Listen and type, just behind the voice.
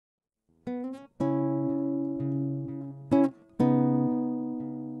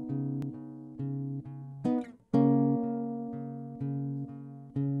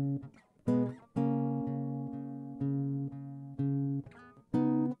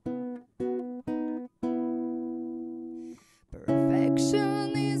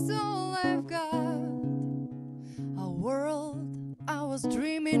Affection is all I've got, a world I was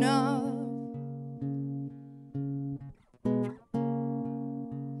dreaming of.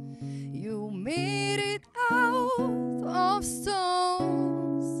 You made it out of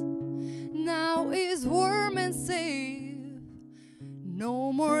stones, now is warm and safe.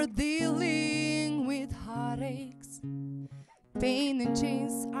 No more dealing with heartaches, pain and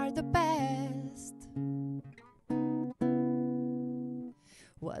chains are the best.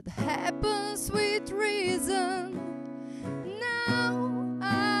 What happens with reason? Now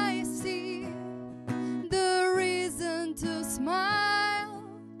I see the reason to smile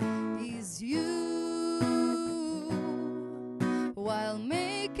is you, while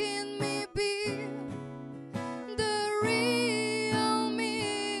making me be the real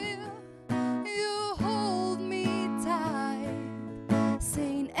me. You hold me tight,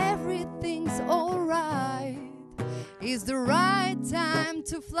 saying everything's alright. Is the right time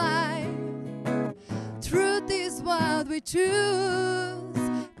to fly. Truth is what we choose,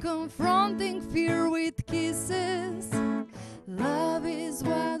 confronting fear with kisses. Love is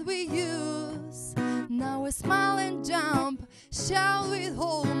what we use. Now I smile and jump, shout with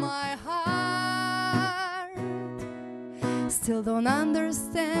all my heart. Still don't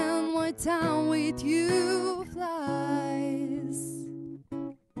understand why time with you flies.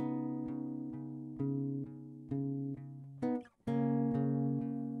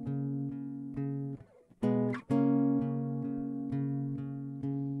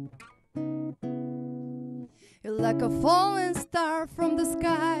 You're like a falling star from the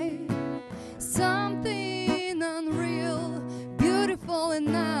sky, something unreal, beautiful and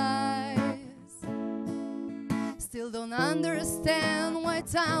nice. Still don't understand why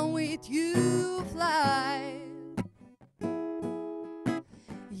time with you flies.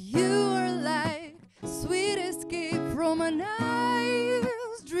 You are like sweet escape from a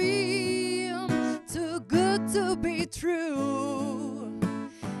night's dream, too good to be true.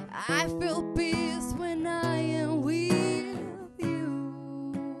 I feel peace when I am with you.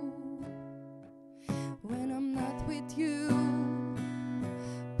 When I'm not with you,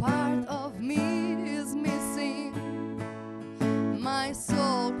 part of me is missing. My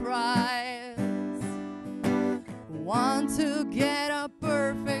soul cries, want to get a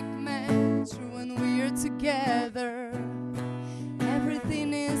perfect match. When we're together,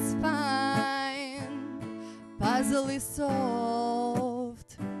 everything is fine. Puzzle is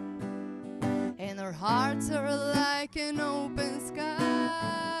solved, and our hearts are like an open sky.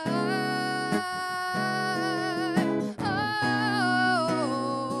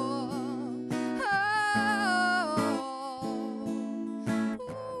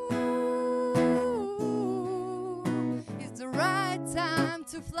 It's the right time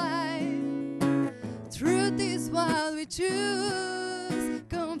to fly. Truth is what we choose,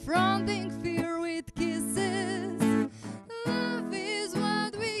 confronting fear with kisses. Love is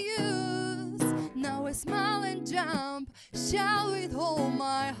what we use. Now I smile and jump, shout with all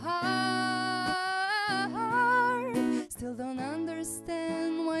my heart. Still don't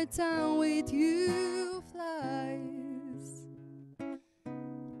understand why time with you flies.